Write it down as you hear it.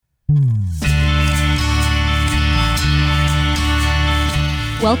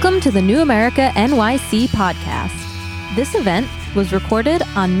Welcome to the New America NYC podcast. This event was recorded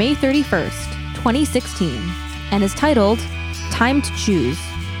on May 31st, 2016, and is titled Time to Choose,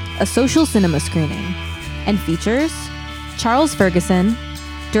 a social cinema screening, and features Charles Ferguson,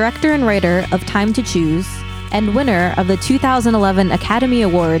 director and writer of Time to Choose, and winner of the 2011 Academy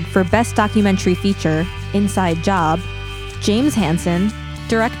Award for Best Documentary Feature, Inside Job, James Hansen,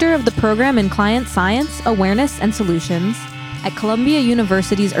 director of the program in Client Science, Awareness, and Solutions at Columbia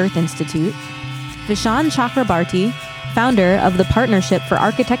University's Earth Institute, Vishaan Chakrabarty, founder of the Partnership for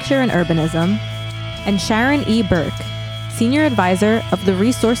Architecture and Urbanism, and Sharon E. Burke, senior advisor of the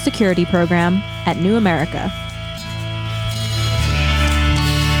Resource Security Program at New America.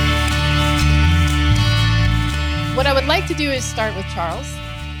 What I would like to do is start with Charles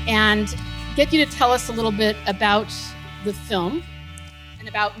and get you to tell us a little bit about the film and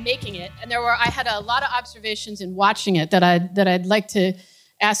about making it. And I had a lot of observations in watching it that I'd like to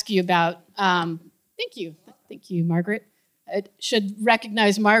ask you about. Thank you, Margaret. I should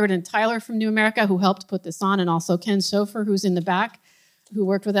recognize Margaret and Tyler from New America, who helped put this on, and also Ken Sofer, who's in the back, who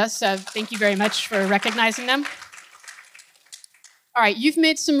worked with us. Thank you very much for recognizing them. All right, you've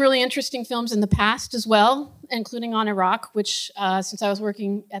made some really interesting films in the past as well, including on Iraq, which, since I was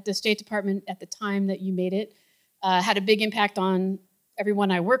working at the State Department at the time that you made it, had a big impact on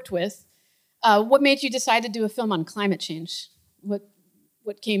everyone I worked with. What made you decide to do a film on climate change? What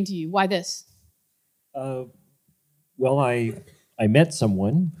came to you? Why this? Well, I met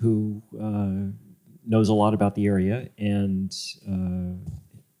someone who knows a lot about the area, and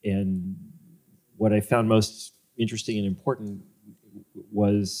what I found most interesting and important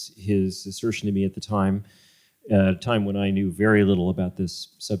was his assertion to me at the time, at a time when I knew very little about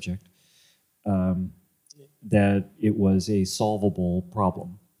this subject, that it was a solvable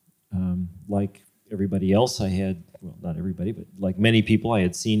problem. Like everybody else, I had, well, not everybody, but like many people, I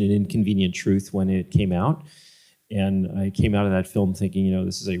had seen An Inconvenient Truth when it came out. And I came out of that film thinking,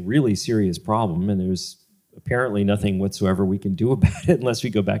 this is a really serious problem, and there's apparently nothing whatsoever we can do about it unless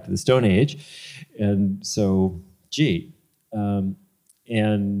we go back to the Stone Age. And so,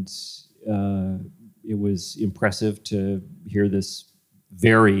 it was impressive to hear this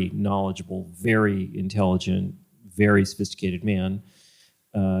very knowledgeable, very intelligent, very sophisticated man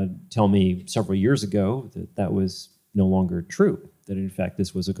tell me several years ago that was no longer true, that in fact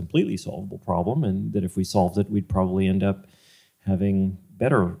this was a completely solvable problem, and that if we solved it, we'd probably end up having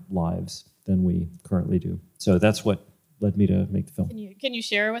better lives than we currently do. So that's what led me to make the film. Can you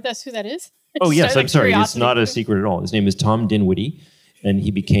share with us who that is? Oh, yes, I'm sorry. It's not a secret at all. His name is Tom Dinwiddie, and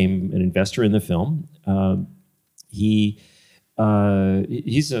he became an investor in the film. He's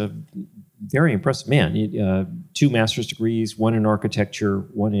a very impressive man. 2 master's degrees, one in architecture,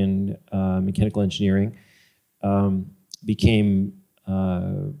 one in mechanical engineering. Became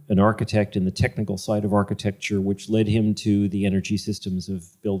an architect in the technical side of architecture, which led him to the energy systems of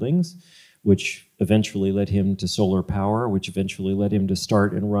buildings, which eventually led him to solar power, which eventually led him to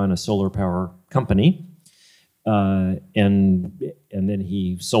start and run a solar power company. And then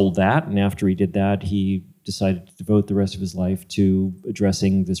he sold that, and after he did that, he decided to devote the rest of his life to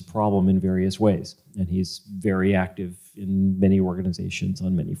addressing this problem in various ways. And he's very active in many organizations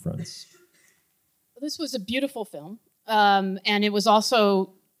on many fronts. This was a beautiful film, and it was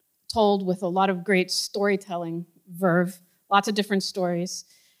also told with a lot of great storytelling verve, lots of different stories.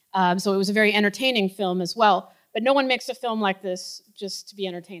 So it was a very entertaining film as well. But no one makes a film like this just to be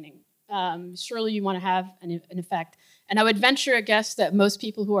entertaining. Surely you want to have an effect. And I would venture a guess that most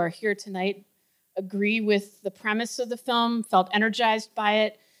people who are here tonight agree with the premise of the film, felt energized by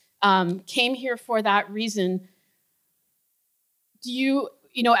it, came here for that reason. Do you,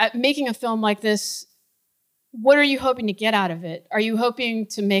 at making a film like this, what are you hoping to get out of it? Are you hoping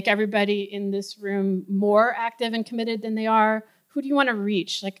to make everybody in this room more active and committed than they are? Who do you want to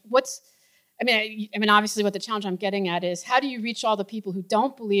reach? Obviously what the challenge I'm getting at is, how do you reach all the people who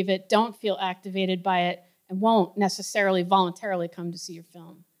don't believe it, don't feel activated by it, and won't necessarily voluntarily come to see your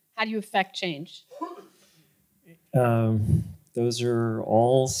film? How do you affect change? Those are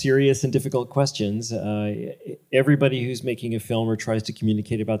all serious and difficult questions. Everybody who's making a film or tries to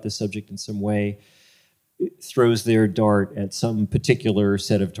communicate about this subject in some way throws their dart at some particular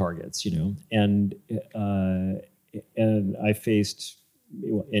set of targets, and I faced,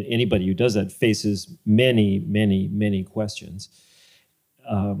 and anybody who does that faces many, many, many questions.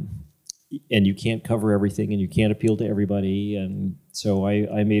 And you can't cover everything, and you can't appeal to everybody. And so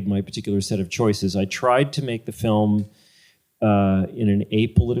I made my particular set of choices. I tried to make the film in an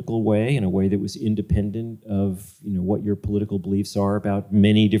apolitical way, in a way that was independent of what your political beliefs are about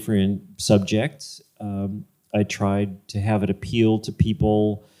many different subjects. I tried to have it appeal to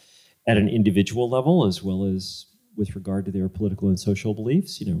people at an individual level as well as with regard to their political and social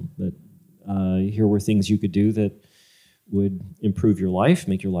beliefs. That here were things you could do that would improve your life,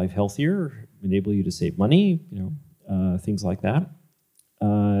 make your life healthier, enable you to save money, things like that.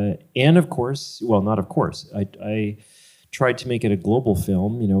 And of course, well, not of course, I tried to make it a global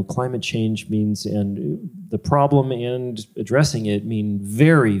film. Climate change means, and the problem and addressing it mean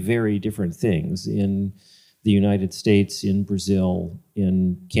very, very different things in the United States, in Brazil,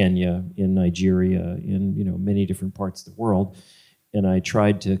 in Kenya, in Nigeria, in many different parts of the world. And I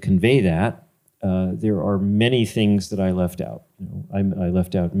tried to convey that. There are many things that I left out. I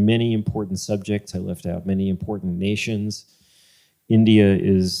left out many important subjects. I left out many important nations. India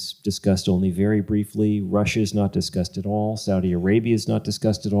is discussed only very briefly. Russia is not discussed at all. Saudi Arabia is not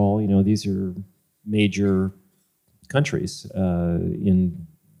discussed at all. These are major countries in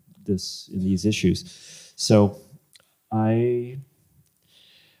these issues. So I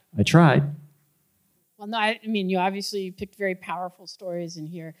tried. Well, no, I mean, you obviously picked very powerful stories in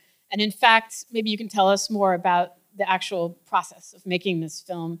here. And in fact, maybe you can tell us more about the actual process of making this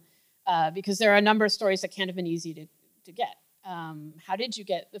film, because there are a number of stories that can't have been easy to get. How did you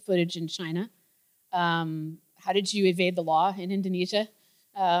get the footage in China? How did you evade the law in Indonesia?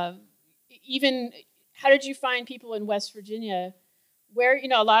 Even how did you find people in West Virginia where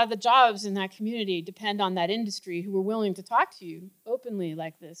a lot of the jobs in that community depend on that industry who were willing to talk to you openly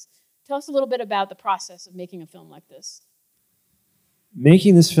like this? Tell us a little bit about the process of making a film like this.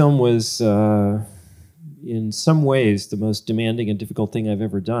 Making this film was, in some ways, the most demanding and difficult thing I've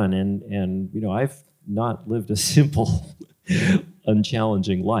ever done. And I've not lived a simple,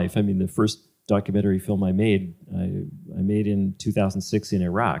 unchallenging life. I mean, the first documentary film I made in 2006 in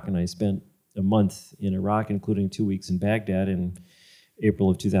Iraq, and I spent a month in Iraq, including 2 weeks in Baghdad in April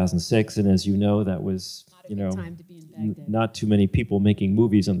of 2006. And as you know, that was not a good time to be in Baghdad. Not too many people making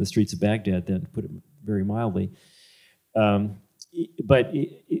movies on the streets of Baghdad then, to put it very mildly. But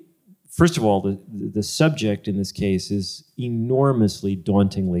first of all, the subject in this case is enormously,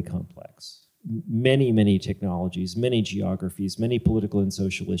 dauntingly complex. Many, many technologies, many geographies, many political and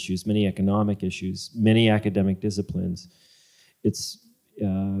social issues, many economic issues, many academic disciplines. It's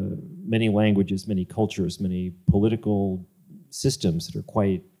many languages, many cultures, many political systems that are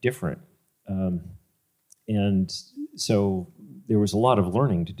quite different. And so there was a lot of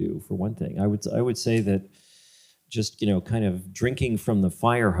learning to do, for one thing. I would say that just, kind of drinking from the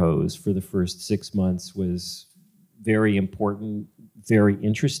fire hose for the first 6 months was very important, very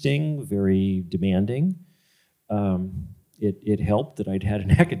interesting, very demanding. It helped that I'd had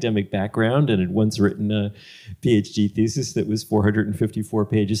an academic background and had once written a PhD thesis that was 454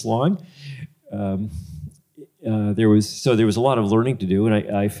 pages long. There was a lot of learning to do, and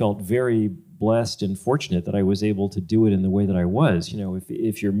I felt very blessed and fortunate that I was able to do it in the way that I was.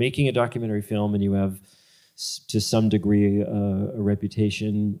 If you're making a documentary film and you have to some degree a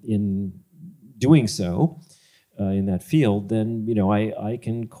reputation in doing so in that field, then I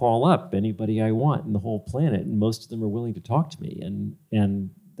can call up anybody I want in the whole planet, and most of them are willing to talk to me.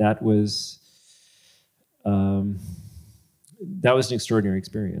 And that was an extraordinary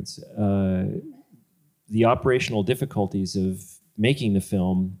experience. The operational difficulties of making the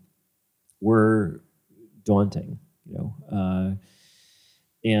film were daunting,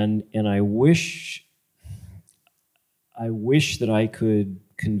 and I wish that I could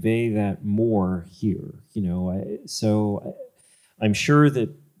convey that more here, So I'm sure that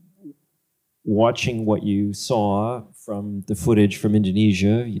watching what you saw from the footage from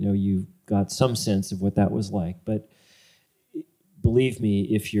Indonesia, you got some sense of what that was like. But believe me,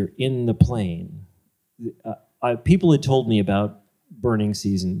 if you're in the plane, people had told me about burning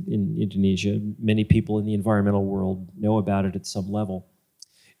season in Indonesia. Many people in the environmental world know about it at some level.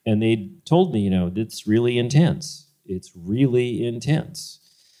 And they told me, it's really intense. It's really intense.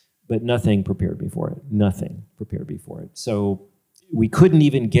 But nothing prepared me for it. Nothing prepared me for it. So we couldn't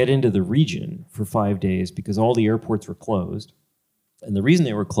even get into the region for 5 days because all the airports were closed. And the reason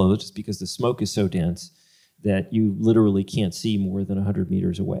they were closed is because the smoke is so dense that you literally can't see more than 100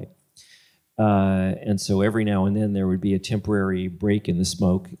 meters away. And so every now and then there would be a temporary break in the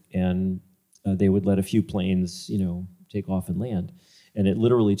smoke, and they would let a few planes, take off and land. And it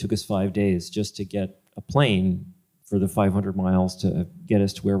literally took us 5 days just to get a plane for the 500 miles to get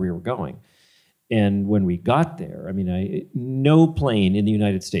us to where we were going. And when we got there, no plane in the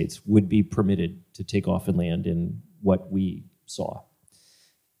United States would be permitted to take off and land in what we saw.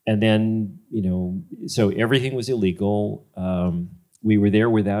 And then, so everything was illegal. We were there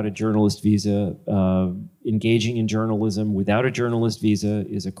without a journalist visa. Engaging in journalism without a journalist visa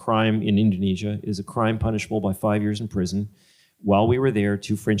is a crime in Indonesia, is a crime punishable by 5 years in prison. While we were there,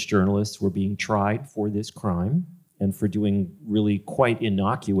 2 French journalists were being tried for this crime and for doing really quite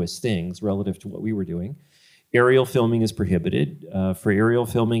innocuous things relative to what we were doing. Aerial filming is prohibited. For aerial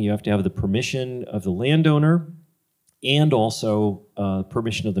filming, you have to have the permission of the landowner and also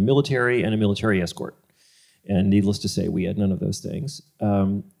permission of the military and a military escort. And needless to say, we had none of those things.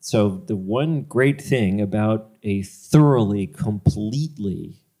 So the one great thing about a thoroughly,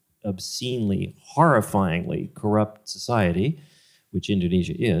 completely, obscenely, horrifyingly corrupt society, which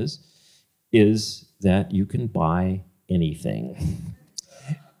Indonesia is that you can buy anything.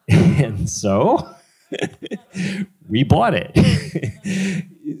 And so we bought it.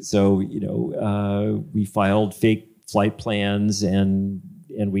 So, we filed fake flight plans and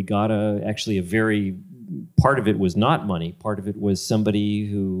we got actually a very, part of it was not money. Part of it was somebody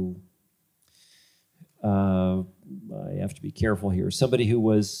who, I have to be careful here, somebody who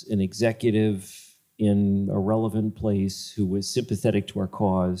was an executive in a relevant place, who was sympathetic to our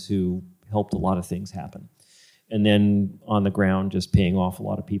cause, who helped a lot of things happen. And then on the ground, just paying off a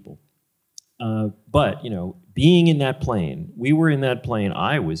lot of people. But, being in that plane, we were in that plane,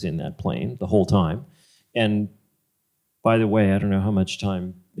 I was in that plane the whole time. And by the way, I don't know how much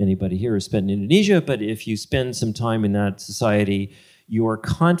time anybody here has spent in Indonesia, but if you spend some time in that society, your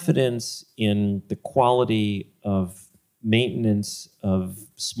confidence in the quality of maintenance of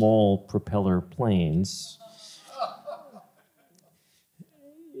small propeller planes,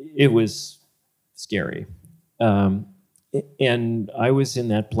 it was scary. And I was in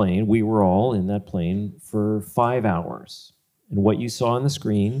that plane, we were all in that plane for 5 hours. And what you saw on the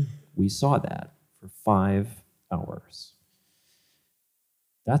screen, we saw that for 5 hours.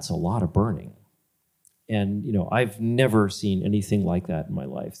 That's a lot of burning. And, I've never seen anything like that in my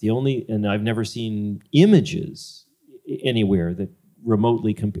life. And I've never seen images anywhere that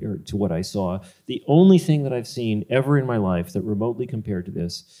remotely compared to what I saw. The only thing that I've seen ever in my life that remotely compared to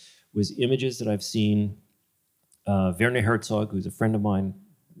this was images that I've seen. Werner Herzog, who's a friend of mine,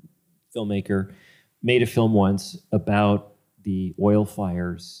 filmmaker, made a film once about the oil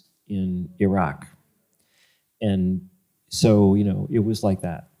fires in Iraq. And so, it was like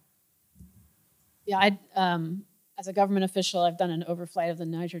that. Yeah, as a government official, I've done an overflight of the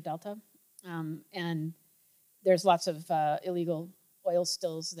Niger Delta, and there's lots of illegal oil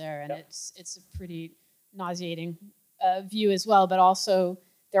spills there, and it's a pretty nauseating view as well. But also,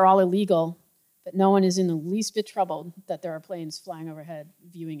 they're all illegal, but no one is in the least bit troubled that there are planes flying overhead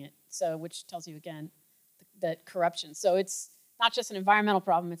viewing it. So, which tells you again that corruption. So it's not just an environmental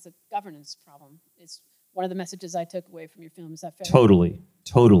problem; it's a governance problem. It's one of the messages I took away from your film. Is that fair?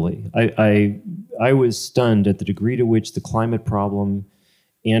 Totally. I was stunned at the degree to which the climate problem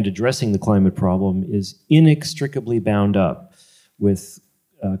and addressing the climate problem is inextricably bound up with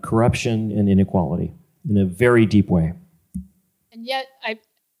corruption and inequality in a very deep way. And yet,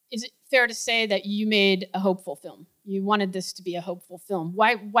 is it fair to say that you made a hopeful film? You wanted this to be a hopeful film.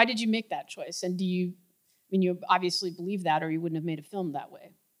 Why did you make that choice? And you obviously believe that, or you wouldn't have made a film that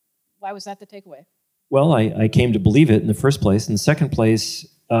way. Why was that the takeaway? Well, I came to believe it in the first place. In the second place,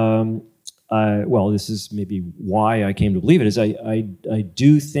 this is maybe why I came to believe it, is I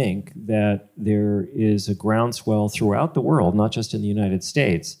do think that there is a groundswell throughout the world, not just in the United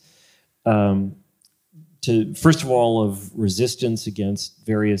States, to first of all, of resistance against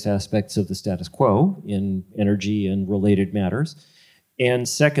various aspects of the status quo in energy and related matters. And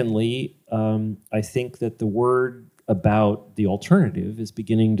secondly, I think that the word about the alternative is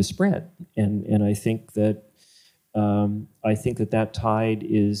beginning to spread, and I think that that tide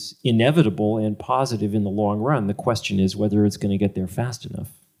is inevitable and positive in the long run. The question is whether it's going to get there fast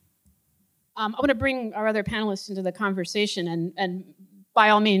enough. I want to bring our other panelists into the conversation, and by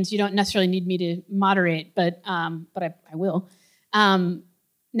all means, you don't necessarily need me to moderate, but I will. Now,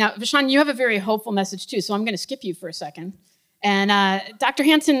 Vishaan, you have a very hopeful message too, so I'm going to skip you for a second. And Dr.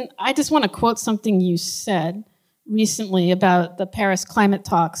 Hansen, I just want to quote something you said recently about the Paris climate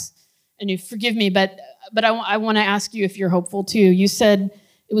talks, and you forgive me, but I want to ask you if you're hopeful too. You said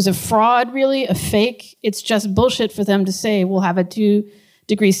it was a fraud, really, a fake. It's just bullshit for them to say we'll have a 2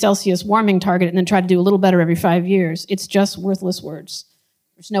 degrees Celsius warming target and then try to do a little better every 5 years. It's just worthless words.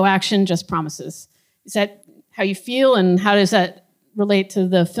 There's no action, just promises. Is that how you feel, and how does that relate to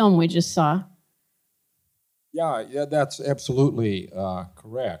the film we just saw? Yeah, that's absolutely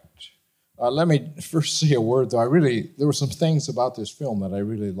correct. Let me first say a word, though. There were some things about this film that I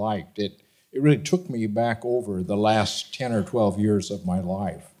really liked. it really took me back over the last 10 or 12 years of my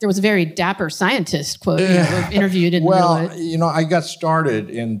life. There was a very dapper scientist quote interviewed in the middle of it. I got started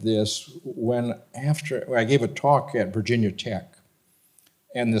in this after I gave a talk at Virginia Tech,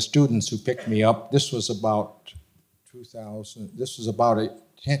 and the students who picked me up, this was about 2000, this was about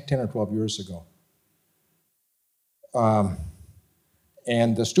 10 or 12 years ago.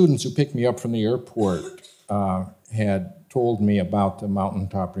 And the students who picked me up from the airport had told me about the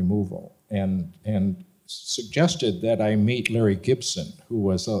mountaintop removal and suggested that I meet Larry Gibson, who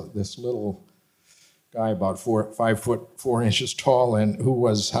was this little guy about 5 foot 4 inches tall, and who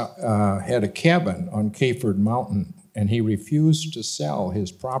had a cabin on Cayford Mountain, and he refused to sell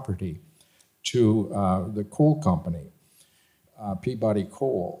his property to the coal company, Peabody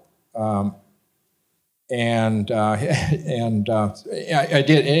Coal. I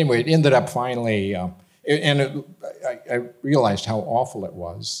did anyway. It ended up finally. I realized how awful it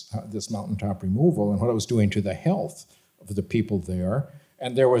was, this mountaintop removal, and what it was doing to the health of the people there.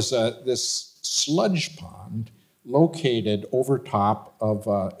 And there was this sludge pond located over top of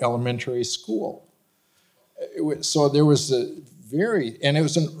elementary school. So there was and it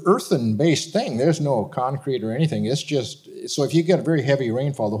was an earthen-based thing. There's no concrete or anything. It's just, so if you get a very heavy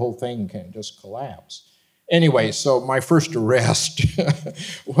rainfall, the whole thing can just collapse. Anyway, so my first arrest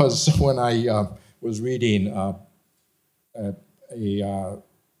was when I was reading a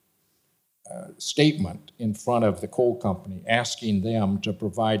statement in front of the coal company asking them to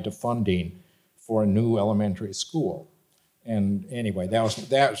provide the funding for a new elementary school. And anyway, that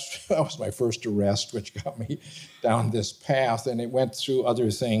was my first arrest, which got me down this path, and it went through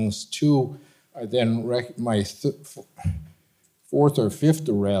other things too. Then my fourth or fifth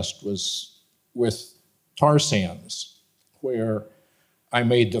arrest was with tar sands, where I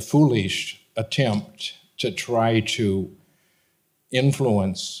made the foolish attempt to try to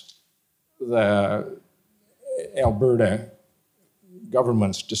influence the Alberta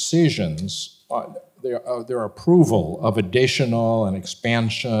government's decisions, their approval of additional and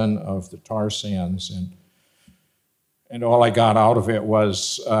expansion of the tar sands. And all I got out of it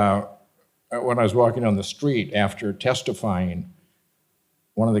was when I was walking on the street after testifying,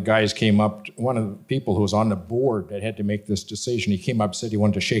 one of the guys came up, one of the people who was on the board that had to make this decision, he came up and said he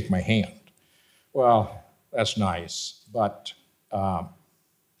wanted to shake my hand. Well, that's nice, but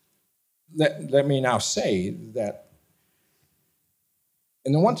let me now say that,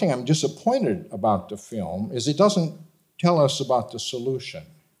 and the one thing I'm disappointed about the film is it doesn't tell us about the solution.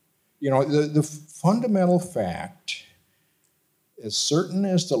 The fundamental fact, as certain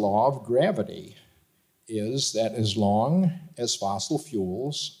as the law of gravity, is that as long as fossil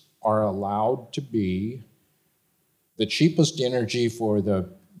fuels are allowed to be the cheapest energy for the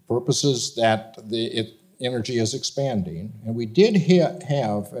purposes that energy is expanding, and we did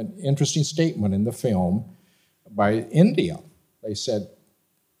have an interesting statement in the film by India. They said,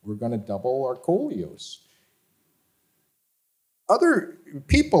 we're going to double our coal use. Other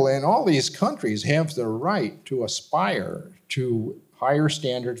people in all these countries have the right to aspire to higher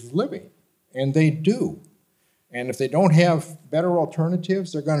standards of living. And they do. And if they don't have better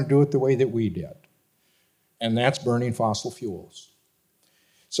alternatives, they're going to do it the way that we did. And that's burning fossil fuels.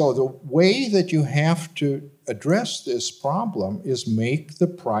 So the way that you have to address this problem is make the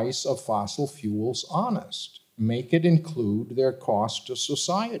price of fossil fuels honest. Make it include their cost to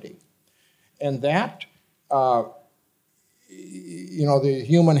society. And that, the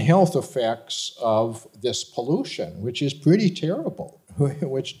human health effects of this pollution, which is pretty terrible,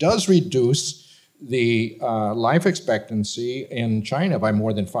 which does reduce the life expectancy in China by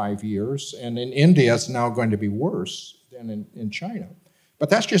more than 5 years, and in India it's now going to be worse than in China. But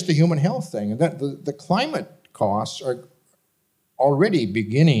that's just the human health thing. And that the climate costs are already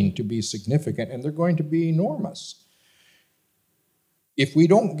beginning to be significant, and they're going to be enormous. If we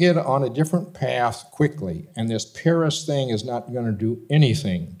don't get on a different path quickly, and this Paris thing is not going to do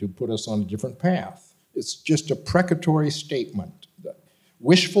anything to put us on a different path, it's just a precatory statement,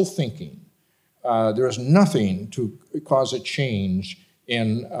 wishful thinking. There is nothing to cause a change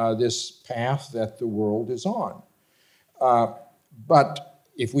in this path that the world is on. But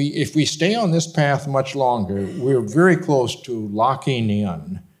if we stay on this path much longer, we're very close to locking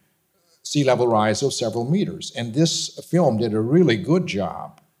in sea level rise of several meters. And this film did a really good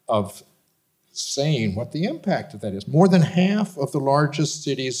job of saying what the impact of that is. More than half of the largest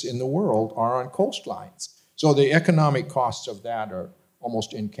cities in the world are on coastlines. So the economic costs of that are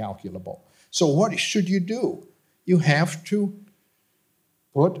almost incalculable. So what should you do? You have to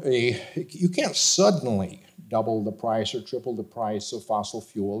you can't suddenly double the price or triple the price of fossil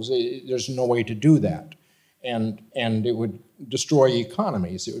fuels. There's no way to do that. and it would destroy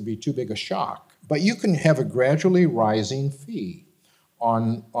economies. It would be too big a shock. But you can have a gradually rising fee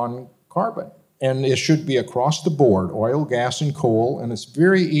on carbon. And it should be across the board, oil, gas, and coal, and it's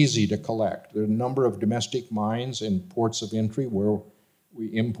very easy to collect. The number of domestic mines and ports of entry where we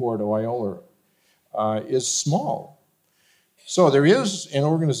import oil is small. So there is an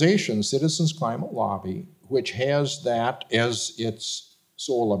organization, Citizens Climate Lobby, which has that as its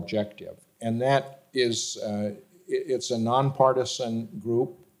sole objective. And that is, it's a nonpartisan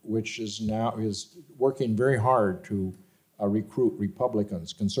group which is working very hard to recruit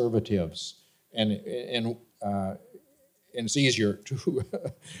Republicans, conservatives, and it's easier to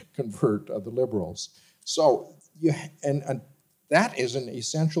convert the liberals. So and that is an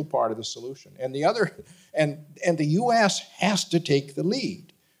essential part of the solution. And the U.S. has to take the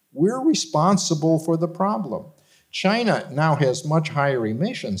lead. We're responsible for the problem. China now has much higher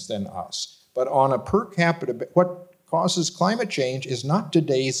emissions than us, but on a per capita, what causes climate change is not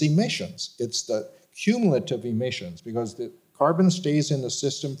today's emissions. It's the cumulative emissions, because the carbon stays in the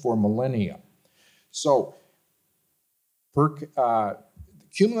system for millennia. So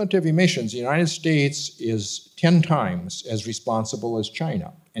cumulative emissions, the United States is 10 times as responsible as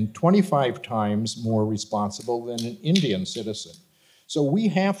China and 25 times more responsible than an Indian citizen. So we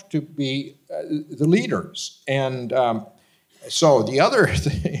have to be the leaders. And so the other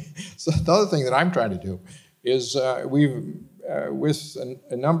thing that I'm trying to do is with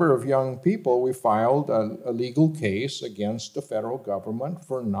a number of young people, we filed a legal case against the federal government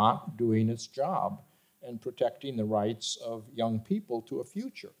for not doing its job and protecting the rights of young people to a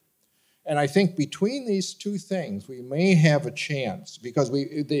future. And I think between these two things, we may have a chance, because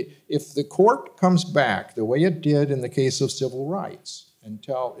if the court comes back the way it did in the case of civil rights,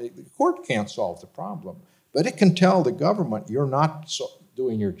 the court can't solve the problem, but it can tell the government, you're not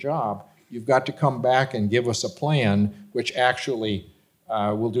doing your job. You've got to come back and give us a plan which actually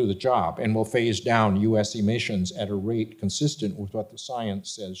will do the job and will phase down U.S. emissions at a rate consistent with what the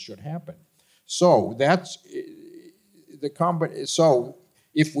science says should happen. So that's so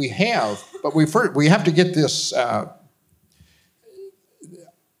if we have, but we have to get this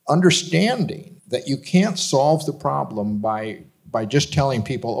understanding that you can't solve the problem by just telling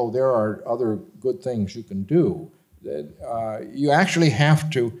people, oh, there are other good things you can do. You actually have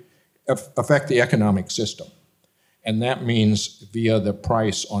to affect the economic system. And that means via the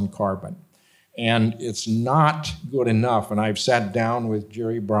price on carbon. And it's not good enough. And I've sat down with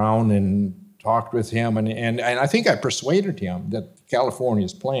Jerry Brown and talked with him. And I think I persuaded him that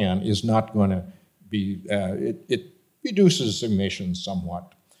California's plan is not going to be, it reduces emissions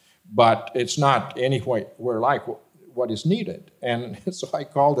somewhat. But it's not anywhere like what is needed. And so I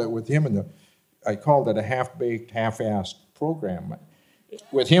called it with him I called it a half-baked, half-assed program,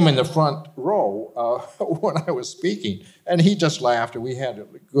 with him in the front row when I was speaking. And he just laughed, and we had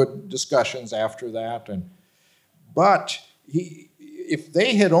good discussions after that. But if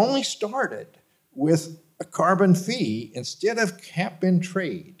they had only started with a carbon fee instead of cap and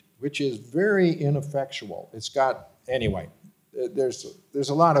trade, which is very ineffectual, anyway, there's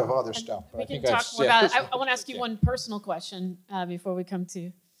a lot of other stuff. We can talk more about it. I want to ask you one personal question before we come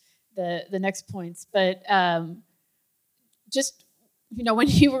to the next points. But just, when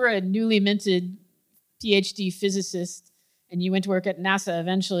you were a newly minted PhD physicist and you went to work at NASA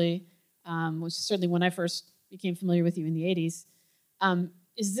eventually, which is certainly when I first became familiar with you in the 80s,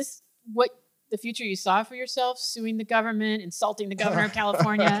 is this what the future you saw for yourself? Suing the government, insulting the governor of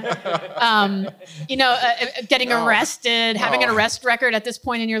California, getting arrested, having an arrest record at this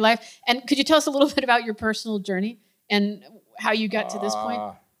point in your life? And could you tell us a little bit about your personal journey and how you got to this point?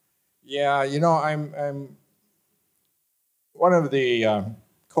 Yeah, I'm one of the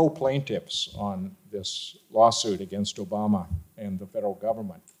co-plaintiffs on this lawsuit against Obama and the federal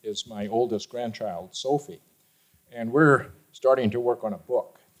government is my oldest grandchild, Sophie. And we're starting to work on a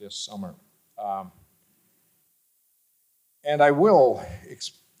book this summer. And I will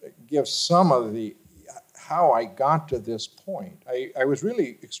give some of how I got to this point. I was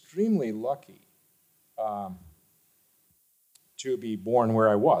really extremely lucky to be born where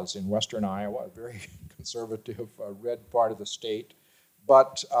I was, in western Iowa, a very conservative, red part of the state.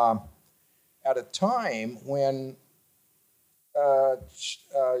 But at a time when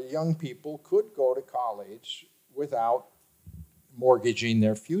young people could go to college without mortgaging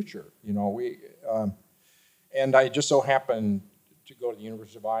their future. And I just so happened to go to the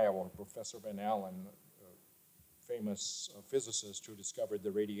University of Iowa. Professor Van Allen, a famous physicist who discovered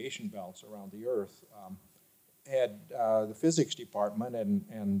the radiation belts around the Earth, had the physics department,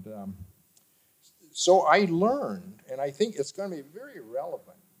 and so I learned, and I think it's going to be very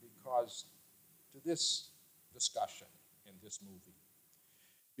relevant because to this discussion in this movie.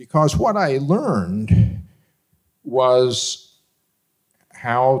 Because what I learned was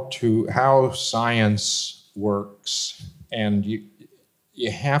how science works, and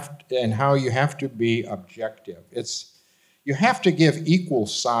how you have to be objective. You have to give equal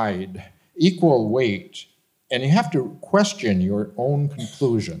weight, and you have to question your own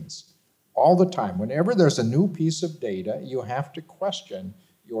conclusions all the time. Whenever there's a new piece of data, you have to question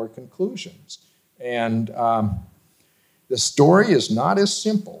your conclusions. And the story is not as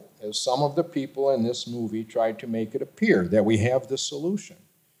simple as some of the people in this movie tried to make it appear, that we have the solution.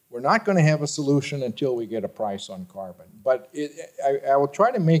 We're not going to have a solution until we get a price on carbon. But I will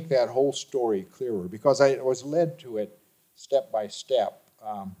try to make that whole story clearer, because I was led to it step by step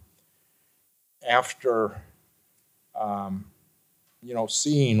after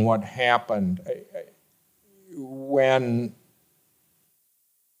seeing what happened when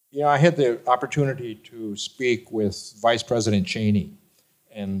I had the opportunity to speak with Vice President Cheney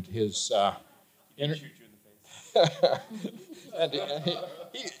and his and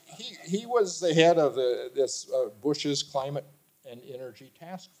he was the head of this Bush's Climate and Energy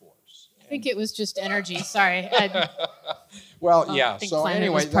Task Force. I think it was just energy. Sorry. Well, yeah. So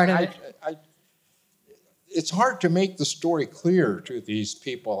anyway, I it's hard to make the story clear to these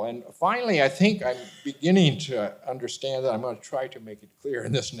people. And finally, I think I'm beginning to understand that. I'm going to try to make it clear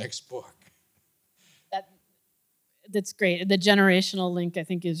in this next book. That's great. The generational link, I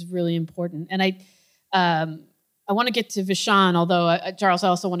think, is really important. And I want to get to Vishaan, although, Charles, I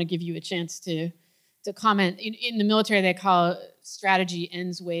also want to give you a chance to comment. In the military, they call strategy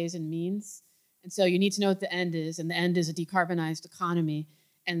ends, ways, and means. And so you need to know what the end is, and the end is a decarbonized economy.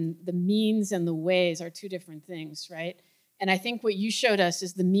 And the means and the ways are two different things, right? And I think what you showed us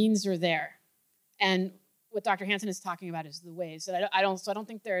is the means are there. And what Dr. Hansen is talking about is the ways. So I don't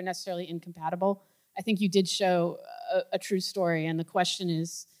think they're necessarily incompatible. I think you did show a true story, and the question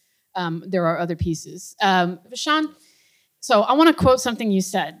is, there are other pieces. Vishaan, so I want to quote something you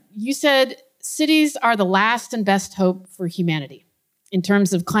said. You said, cities are the last and best hope for humanity in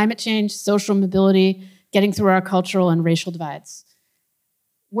terms of climate change, social mobility, getting through our cultural and racial divides.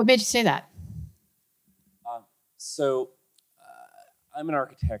 What made you say that? I'm an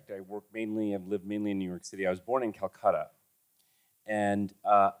architect. I've lived mainly in New York City. I was born in Calcutta. And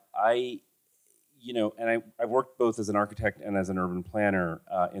I worked both as an architect and as an urban planner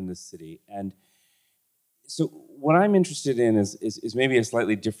in this city. And so what I'm interested in is maybe a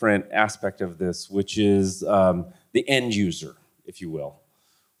slightly different aspect of this, which is the end user, if you will,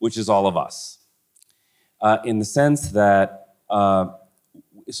 which is all of us. In the sense that,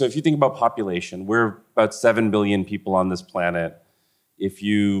 so if you think about population, we're about 7 billion people on this planet. If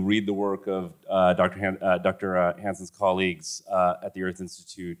you read the work of Dr. Hansen's colleagues at the Earth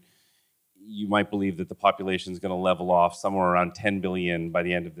Institute, you might believe that the population is going to level off somewhere around 10 billion by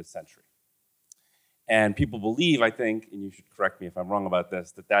the end of this century. And people believe, I think, and you should correct me if I'm wrong about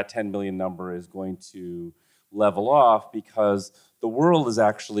this, that 10 billion number is going to level off because the world is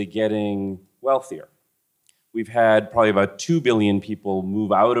actually getting wealthier. We've had probably about 2 billion people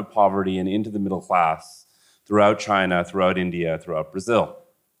move out of poverty and into the middle class throughout China, throughout India, throughout Brazil,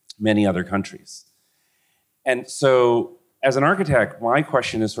 many other countries. And so as an architect, my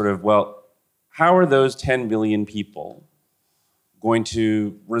question is sort of, well, how are those 10 billion people going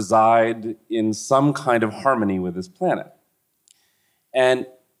to reside in some kind of harmony with this planet? And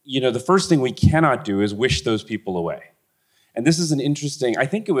the first thing we cannot do is wish those people away. And this is an interesting, I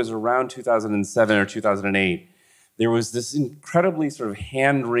think it was around 2007 or 2008, there was this incredibly sort of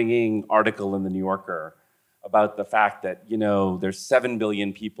hand-wringing article in the New Yorker about the fact that, there's 7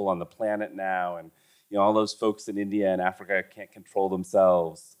 billion people on the planet now, and all those folks in India and Africa can't control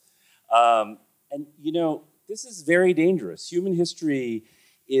themselves. This is very dangerous. Human history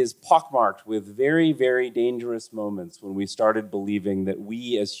is pockmarked with very, very dangerous moments when we started believing that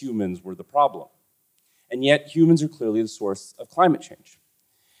we as humans were the problem. And yet humans are clearly the source of climate change.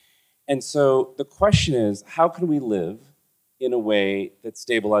 And so the question is, how can we live in a way that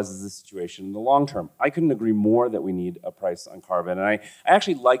stabilizes the situation in the long term? I couldn't agree more that we need a price on carbon. And I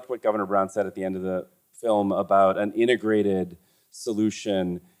actually liked what Governor Brown said at the end of the film about an integrated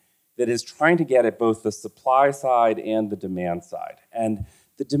solution that is trying to get at both the supply side and the demand side. And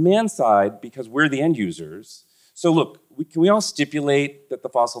the demand side, because we're the end users, so look, can we all stipulate that the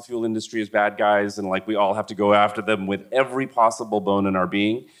fossil fuel industry is bad guys and we all have to go after them with every possible bone in our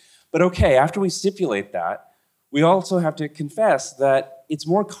being? But okay, after we stipulate that, we also have to confess that it's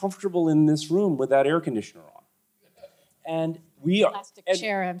more comfortable in this room with that air conditioner on. And we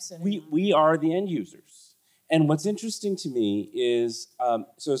are the end users. And what's interesting to me is,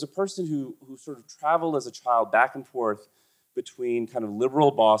 so as a person who sort of traveled as a child back and forth between kind of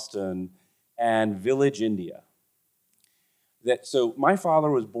liberal Boston and village India, so my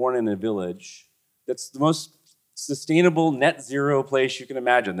father was born in a village that's the most sustainable net zero place you can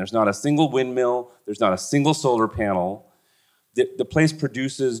imagine. There's not a single windmill, there's not a single solar panel. The place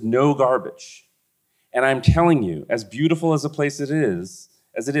produces no garbage. And I'm telling you, as beautiful as a place it is,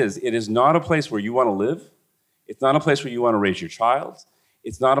 it is not a place where you want to live. It's not a place where you want to raise your child.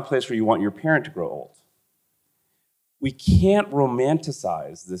 It's not a place where you want your parent to grow old. We can't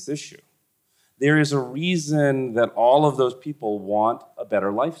romanticize this issue. There is a reason that all of those people want a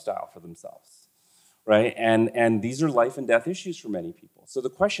better lifestyle for themselves, right? And these are life and death issues for many people. So the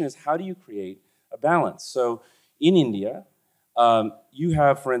question is, how do you create a balance? So in India, you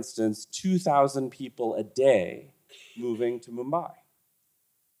have, for instance, 2,000 people a day moving to Mumbai,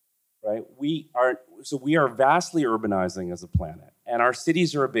 right? We are vastly urbanizing as a planet, and our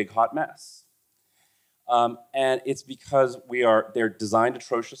cities are a big hot mess. And it's because they're designed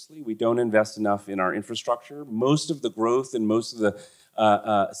atrociously. We don't invest enough in our infrastructure. Most of the growth in most of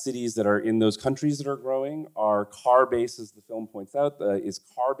the cities that are in those countries that are growing are car-based, as the film points out, is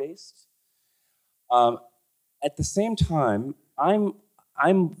car-based. At the same time,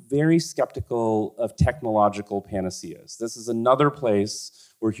 I'm very skeptical of technological panaceas. This is another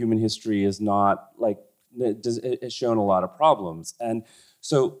place where human history is not has shown a lot of problems. And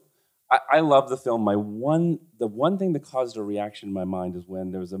so I love the film. The one thing that caused a reaction in my mind is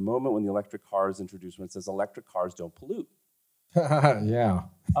when there was a moment when the electric car is introduced, when it says electric cars don't pollute. Yeah.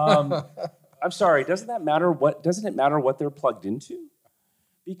 I'm sorry. Doesn't it matter what they're plugged into?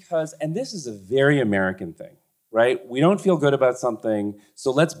 Because, and this is a very American thing, right? We don't feel good about something,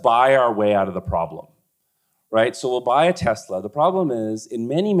 so let's buy our way out of the problem, right? So we'll buy a Tesla. The problem is, in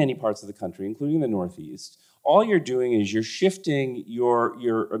many, many parts of the country, including the Northeast, all you're doing is you're shifting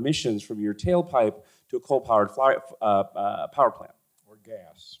your emissions from your tailpipe to a coal-powered power plant. Or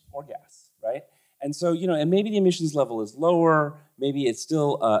gas. Or gas, right? And so, and maybe the emissions level is lower, maybe it's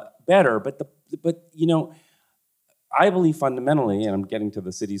still better, but I believe fundamentally, and I'm getting to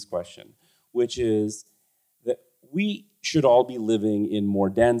the city's question, which is that we should all be living in more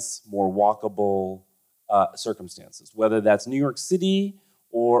dense, more walkable circumstances, whether that's New York City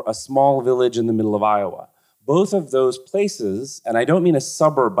or a small village in the middle of Iowa. Both of those places, and I don't mean a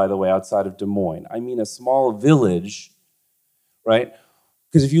suburb, by the way, outside of Des Moines, I mean a small village, right?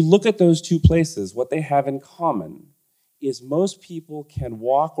 Because if you look at those two places, what they have in common is most people can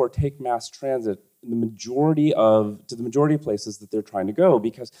walk or take mass transit to the majority of places that they're trying to go.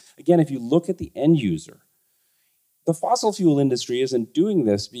 Because again, if you look at the end user, the fossil fuel industry isn't doing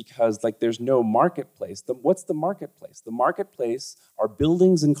this because there's no marketplace. What's the marketplace? The marketplace are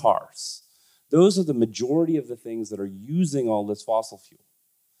buildings and cars. Those are the majority of the things that are using all this fossil fuel.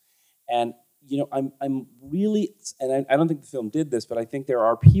 And I'm really, and I don't think the film did this, but I think there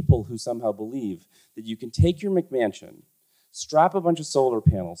are people who somehow believe that you can take your McMansion, strap a bunch of solar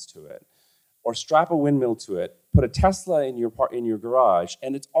panels to it, or strap a windmill to it, put a Tesla in your garage,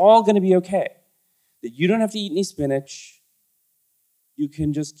 and it's all going to be okay. That you don't have to eat any spinach. You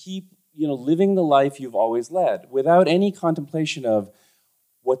can just keep, living the life you've always led without any contemplation of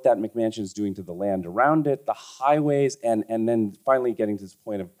what that McMansion is doing to the land around it, the highways, and then finally getting to this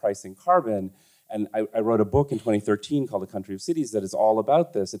point of pricing carbon. And I wrote a book in 2013 called The Country of Cities that is all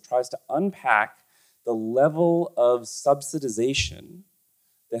about this. It tries to unpack the level of subsidization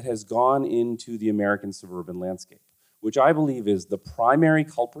that has gone into the American suburban landscape, which I believe is the primary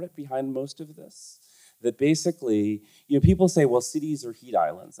culprit behind most of this. That basically, people say, well, cities are heat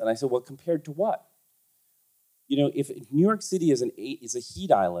islands. And I say, well, compared to what? If New York City is a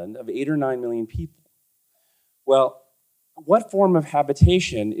heat island of 8 or 9 million people, well, what form of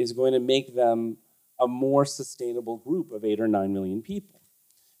habitation is going to make them a more sustainable group of 8 or 9 million people?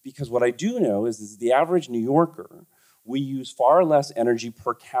 Because what I do know is the average New Yorker, we use far less energy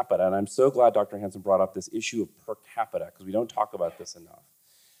per capita, and I'm so glad Dr. Hansen brought up this issue of per capita, because we don't talk about this enough,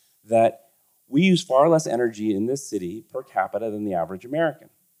 that we use far less energy in this city per capita than the average American.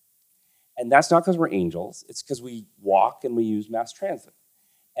 And that's not because we're angels, it's because we walk and we use mass transit.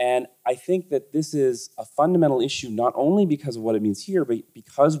 And I think that this is a fundamental issue, not only because of what it means here, but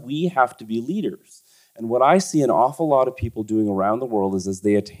because we have to be leaders. And what I see an awful lot of people doing around the world is as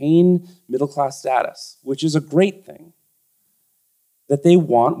they attain middle-class status, which is a great thing, that they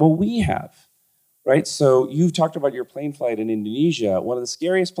want what we have, right? So you've talked about your plane flight in Indonesia. One of the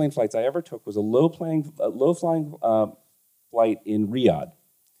scariest plane flights I ever took was a low-flying flight in Riyadh.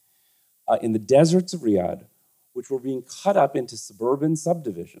 In the deserts of Riyadh, which were being cut up into suburban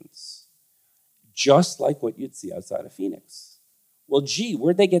subdivisions just like what you'd see outside of Phoenix. Well, gee,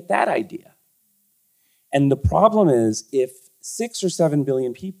 where'd they get that idea? And the problem is, if 6 or 7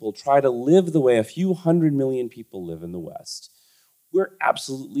 billion people try to live the way a few 100 million people live in the West, we're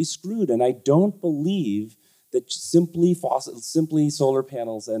absolutely screwed. And I don't believe that simply solar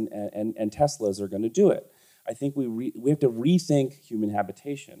panels and Teslas are going to do it. I think we have to rethink human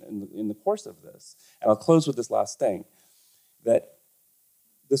habitation in the course of this. And I'll close with this last thing, that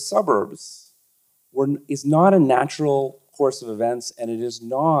the suburbs is not a natural course of events, and it is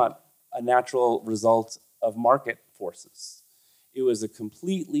not a natural result of market forces. It was a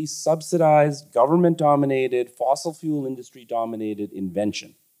completely subsidized, government-dominated, fossil fuel industry-dominated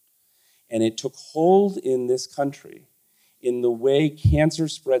invention. And it took hold in this country in the way cancer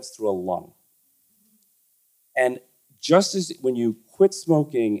spreads through a lung. And just as when you quit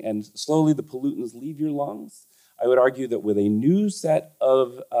smoking and slowly the pollutants leave your lungs, I would argue that with a new set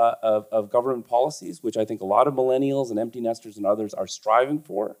of government policies, which I think a lot of millennials and empty nesters and others are striving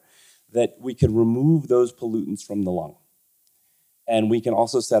for, that we can remove those pollutants from the lung. And we can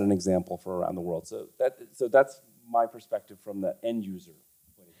also set an example for around the world. So that's my perspective from the end user.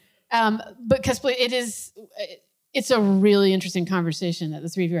 Because it's a really interesting conversation that the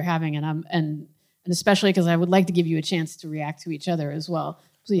three of you are having, and especially because I would like to give you a chance to react to each other as well.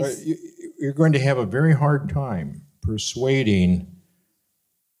 Please. You're going to have a very hard time persuading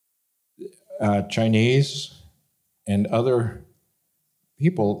Chinese and other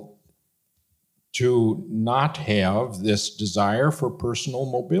people to not have this desire for personal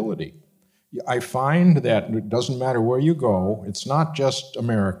mobility. I find that it doesn't matter where you go, it's not just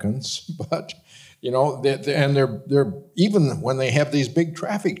Americans, but they're even when they have these big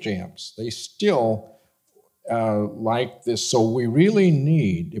traffic jams, they still like this. So we really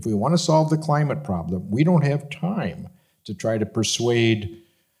need, if we want to solve the climate problem, we don't have time to try to persuade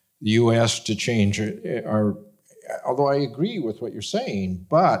the U.S. to change although I agree with what you're saying,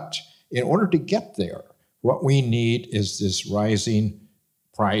 but in order to get there, what we need is this rising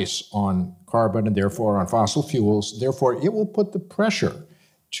price on carbon and therefore on fossil fuels. Therefore, it will put the pressure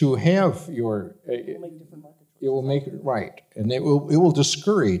to have your. It will make it right, and it will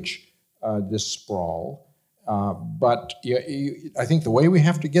discourage this sprawl. But I think the way we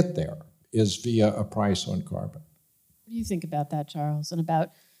have to get there is via a price on carbon. What do you think about that, Charles, and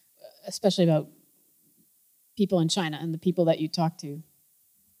especially about people in China and the people that you talk to?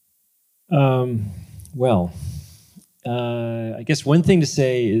 I guess one thing to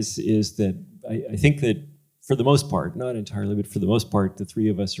say is that I think that for the most part, not entirely, but for the most part, the three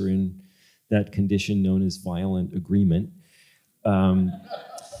of us are in that condition known as violent agreement.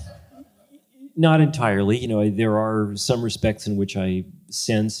 Not entirely. There are some respects in which I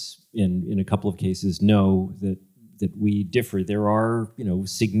sense, in a couple of cases, know that we differ. There are,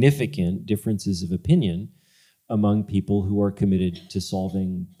 significant differences of opinion among people who are committed to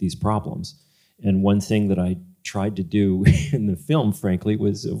solving these problems. And one thing that I tried to do in the film, frankly,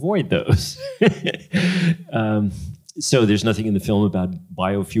 was avoid those. So there's nothing in the film about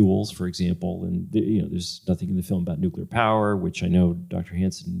biofuels, for example, and there's nothing in the film about nuclear power, which I know Dr.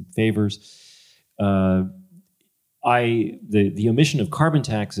 Hansen favors. The omission of carbon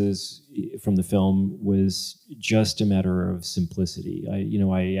taxes from the film was just a matter of simplicity.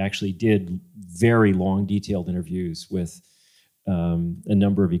 I actually did very long, detailed interviews with a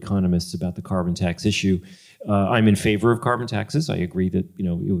number of economists about the carbon tax issue. I'm in favor of carbon taxes. I agree that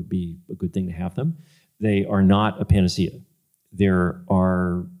it would be a good thing to have them. They are not a panacea. There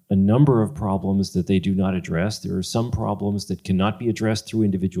are a number of problems that they do not address. There are some problems that cannot be addressed through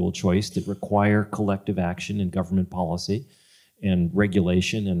individual choice that require collective action and government policy and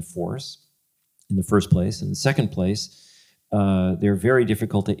regulation and force in the first place. In the second place, they're very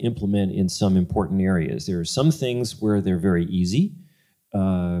difficult to implement in some important areas. There are some things where they're very easy.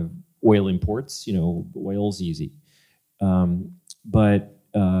 Oil imports, oil's easy. But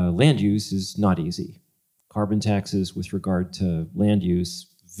land use is not easy. Carbon taxes with regard to land use,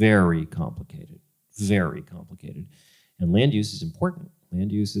 very complicated. And land use is important.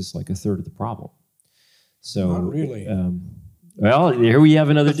 Land use is like a third of the problem. So, not really. Here we have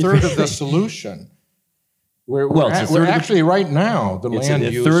another a third of the solution. We're actually right now, the land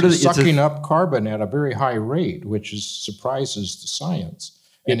use is sucking up carbon at a very high rate, which surprises the science.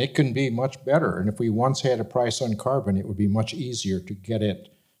 And it can be much better. And if we once had a price on carbon, it would be much easier to get it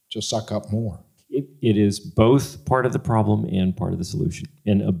to suck up more. It is both part of the problem and part of the solution,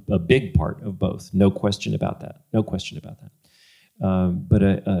 and a big part of both. No question about that. But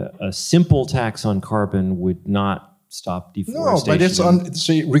a simple tax on carbon would not stop deforestation. No,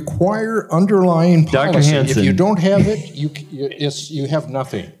 but require underlying policy. Dr. Hansen. If you don't have it, you have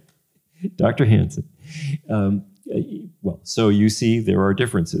nothing. Dr. Hansen. Well, so you see there are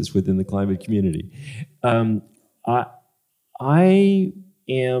differences within the climate community. I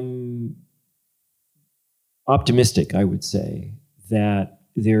am optimistic, I would say, that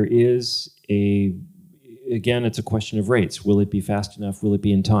there is again, it's a question of rates. Will it be fast enough? Will it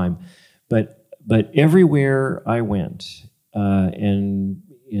be in time? But everywhere I went, and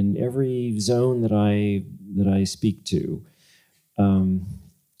in every zone that I speak to,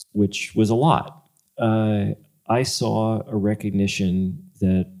 which was a lot, I saw a recognition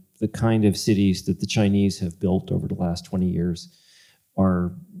that the kind of cities that the Chinese have built over the last 20 years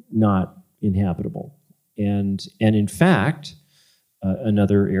are not inhabitable. And in fact,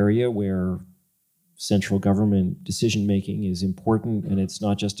 another area where central government decision-making is important, and it's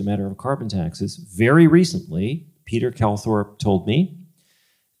not just a matter of carbon taxes. Very recently, Peter Calthorpe told me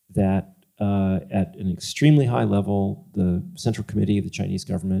that at an extremely high level, the Central Committee of the Chinese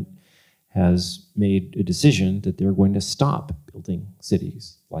government has made a decision that they're going to stop building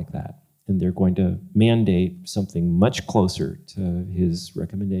cities like that. And they're going to mandate something much closer to his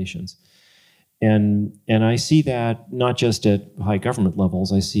recommendations. And I see that not just at high government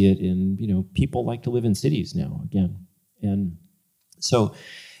levels, I see it in, people like to live in cities now again. And so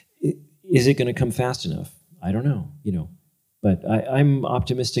is it going to come fast enough? I don't know, but I'm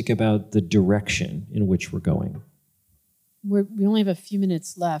optimistic about the direction in which we're going. We only have a few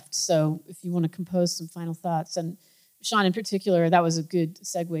minutes left, so if you want to compose some final thoughts, and Sean in particular, that was a good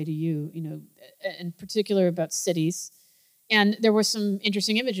segue to you, in particular about cities. And there were some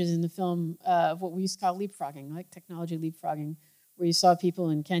interesting images in the film of what we used to call leapfrogging, like technology leapfrogging, where you saw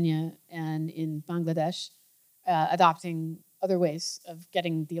people in Kenya and in Bangladesh adopting other ways of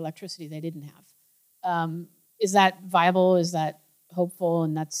getting the electricity they didn't have. Is that viable? Is that hopeful?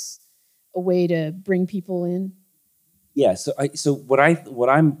 And that's a way to bring people in? Yeah. So what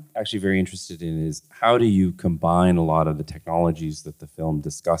I'm actually very interested in is how do you combine a lot of the technologies that the film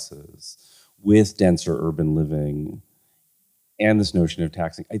discusses with denser urban living and this notion of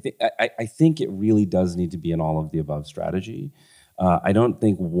taxing. I think it really does need to be an all of the above strategy. I don't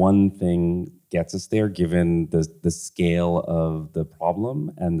think one thing gets us there, given the scale of the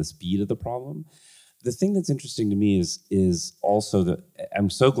problem and the speed of the problem. The thing that's interesting to me is also that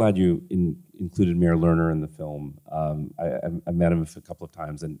I'm so glad you included Mayor Lerner in the film. I met him a couple of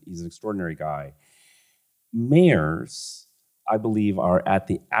times, and he's an extraordinary guy. Mayors, I believe, are at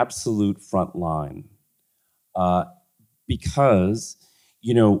the absolute front line because,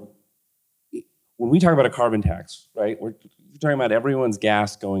 when we talk about a carbon tax, right, we're talking about everyone's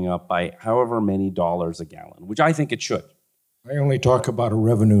gas going up by however many dollars a gallon, which I think it should. I only talk about a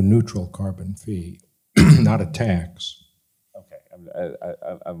revenue-neutral carbon fee, not a tax. Okay,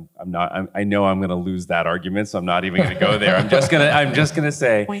 I'm not. I know I'm going to lose that argument, so I'm not even going to go there. I'm just going to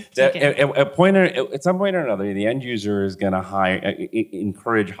say that at some point or another, the end user is going to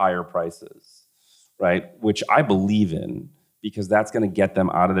encourage higher prices, right? Which I believe in, because that's going to get them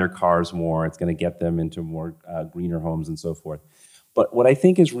out of their cars more. It's going to get them into more greener homes and so forth. But what I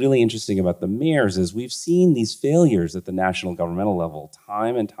think is really interesting about the mayors is we've seen these failures at the national governmental level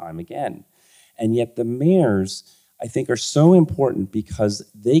time and time again. And yet the mayors, I think, are so important because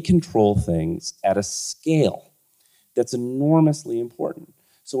they control things at a scale that's enormously important.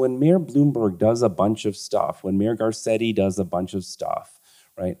 So when Mayor Bloomberg does a bunch of stuff, when Mayor Garcetti does a bunch of stuff,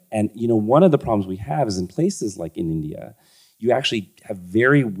 right? And one of the problems we have is in places like in India, you actually have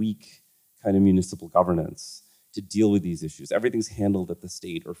very weak kind of municipal governance to deal with these issues. Everything's handled at the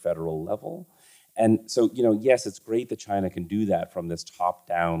state or federal level. And so, yes, it's great that China can do that from this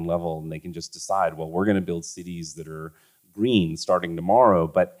top-down level, and they can just decide, well, we're going to build cities that are green starting tomorrow.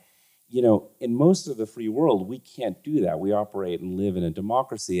 But, in most of the free world, we can't do that. We operate and live in a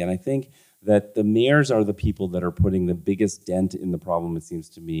democracy. And I think that the mayors are the people that are putting the biggest dent in the problem, it seems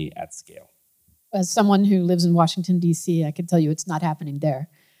to me, at scale. As someone who lives in Washington, D.C., I can tell you it's not happening there.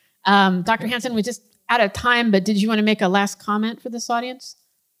 Dr. Hansen, we're just out of time, but did you want to make a last comment for this audience?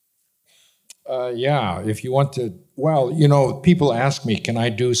 Yeah, if you want to, well, people ask me, can I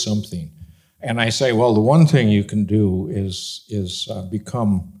do something? And I say, well, the one thing you can do is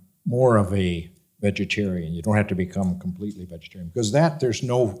become more of a vegetarian. You don't have to become completely vegetarian, because there's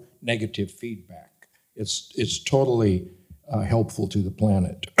no negative feedback. It's totally helpful to the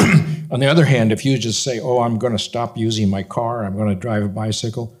planet. On the other hand, if you just say, I'm going to stop using my car, I'm going to drive a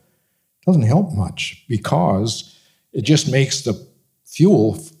bicycle, it doesn't help much, because it just makes the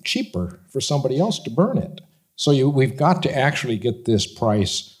fuel cheaper for somebody else to burn it. So we've got to actually get this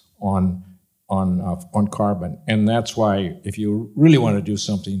price on carbon, and that's why if you really want to do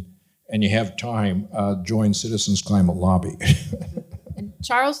something and you have time, join Citizens Climate Lobby.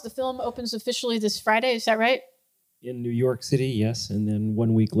 Charles, the film opens officially this Friday. Is that right? In New York City, yes, and then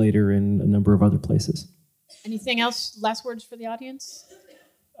 1 week later in a number of other places. Anything else? Last words for the audience?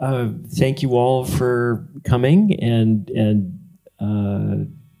 Thank you all for coming, and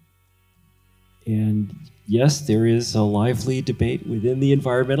yes, there is a lively debate within the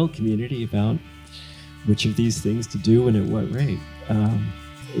environmental community about which of these things to do and at what rate.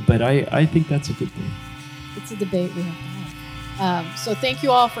 But I think that's a good thing. It's a debate we have to have. So thank you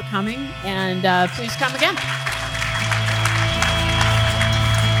all for coming, and please come again.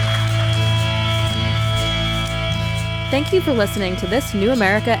 Thank you for listening to this New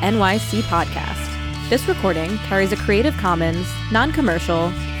America NYC podcast. This recording carries a Creative Commons, non-commercial,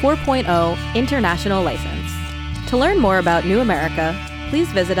 4.0 international license. To learn more about New America, please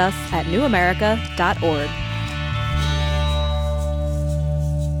visit us at newamerica.org.